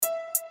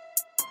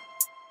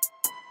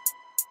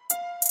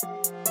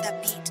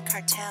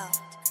Cartel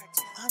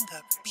on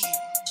the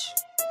beach.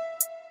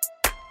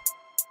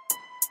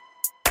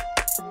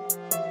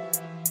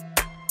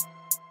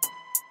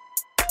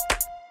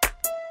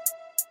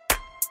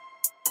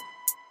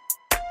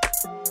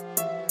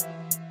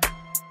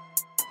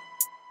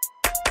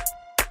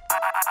 I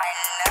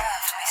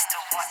love Mr.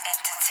 What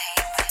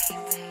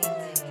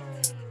Entertainment.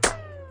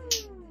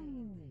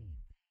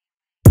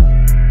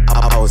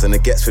 I was in the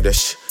gets with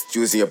the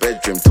using your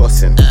bedroom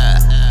tossing.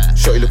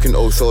 Shorty looking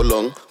oh so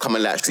long,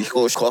 coming like she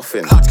goes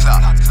coughing.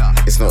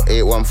 It's not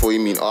 814,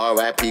 you mean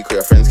R.I.P. cause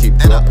your friends keep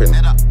dropping.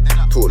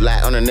 Talk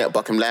light on the net,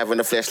 buck him live on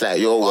the flesh like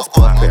yo, what's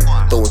poppin'?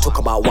 Don't talk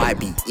about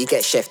YB, you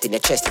get chefed in your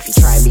chest if you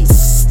try me.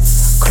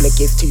 Couldn't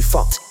give two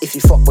fucks if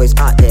you fuck boys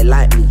out there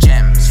like me.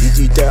 You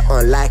do dirt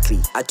unlikely,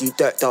 I do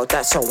dirt though,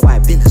 that's on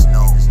YB.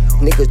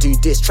 Niggas do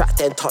this track,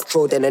 then touch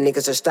road, then the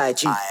niggas just die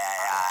G.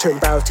 Twin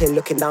barrel tin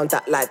looking down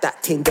that like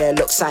that tin there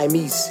look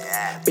Siamese.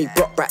 Big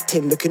block brat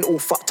tin looking all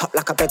fucked up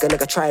like a beggar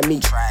nigga try me.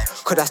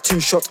 Cause that's 2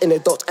 shots in the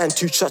dot and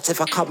 2 shots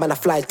if I come man I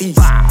fly these.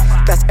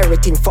 That's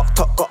everything fucked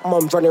up, got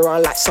mums running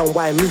around like some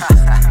why me.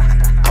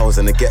 I was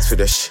in the gets with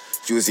the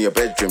using your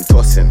bedroom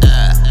tossing.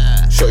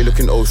 Shorty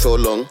looking oh so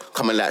long,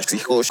 coming like she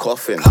goes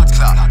coughing.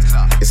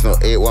 It's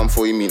not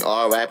 814, you mean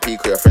R.I.P.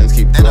 cause your friends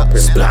keep dropping.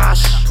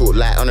 Splash. Talk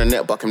light on the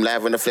net, buck him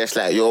live on the flesh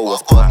like yo,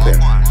 what's poppin'?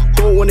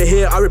 Don't wanna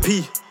hear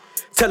R.I.P.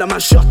 Tell a man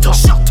shut up.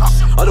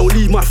 I don't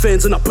leave my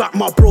friends and I back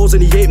my bros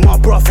and he ain't my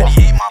brother.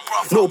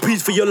 No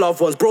peace for your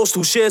loved ones. Bro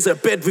still shares a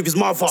bed with his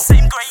mother.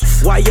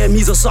 YM,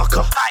 he's a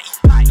sucker.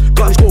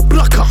 Guns go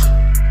blacker.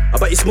 I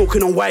bet you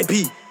smoking on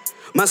YB.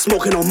 Man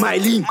smoking on my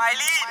lean.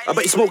 I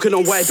bet you smoking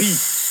on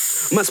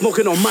YB. Man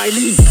smoking on my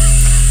lean.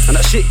 And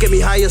that shit get me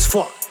high as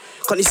fuck.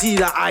 Can't you see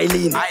that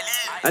Eileen?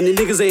 And the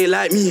niggas ain't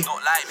like me.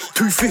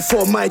 2/5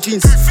 for my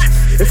jeans.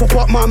 If I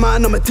pop my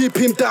man, I'ma dip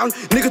him down.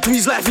 Nigga to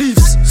his life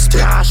leaves.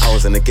 Splash. I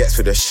was in the gets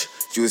with the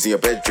using your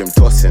bedroom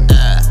tossing.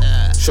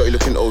 Shorty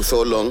looking oh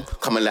so long,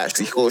 coming like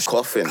she goes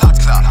coughing.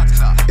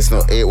 It's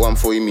not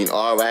 814, you mean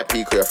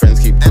R.I.P. cause your friends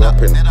keep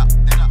dropping.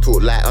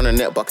 Talk light on the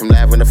net, buck him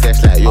live on the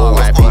flesh like yo,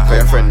 R.I.P. cause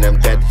your friend them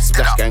dead.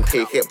 Splash gang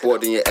cake, get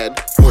bored in your head.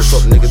 Full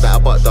shop niggas that I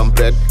butt done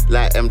bread.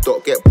 Like M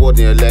dot, get bored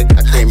in your leg.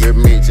 I came with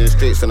major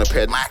straights on the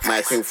ped.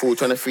 My thing full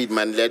trying to feed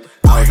man lead.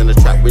 I was in the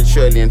trap with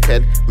Shirley and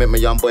Ted. Met my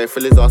young boy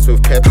fill his ass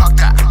with pep.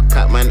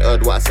 Cat man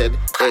heard what I said.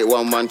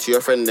 811 to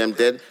your friend them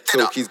dead.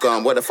 Silky's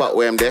gone, what the fuck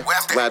where I'm there?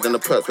 Ride on the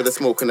perks with a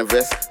smoke in the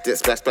vest. Dip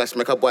splash splash,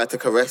 make a boy to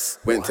caress.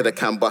 Went to the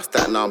can, bust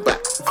that, now I'm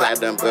back. Fly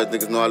them birds,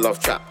 niggas know I love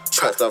trap.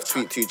 Church love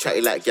tweet too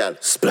chatty like gal.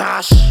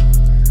 Splash.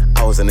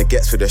 I was in the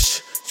gets with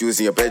the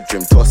using your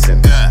bedroom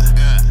tossing.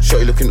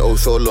 Shorty looking oh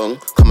so long,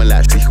 coming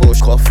like she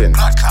goes coughing.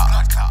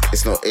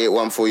 It's not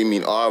 814, you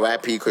mean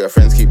R.I.P. cause your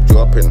friends keep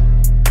dropping.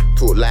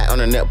 Talk light on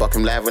the net, buck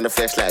him live on the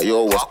flesh like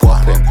yo, what's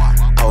poppin'?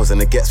 I was in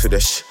the gets with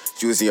the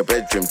using your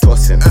bedroom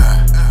tossing.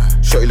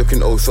 Shorty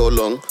looking oh so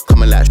long,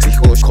 coming like she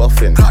goes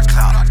coughing.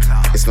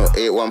 It's not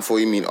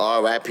 814, you mean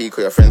R.I.P. cause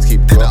your friends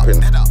keep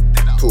dropping.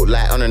 Talk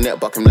light on the net,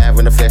 buck him live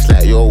on the flesh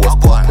like yo, what's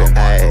poppin'?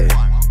 Aye.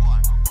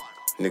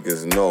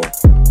 Niggas know.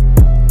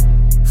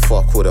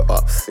 Fuck all the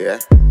ups, yeah?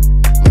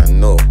 Man,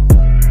 no.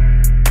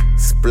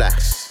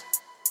 Splash.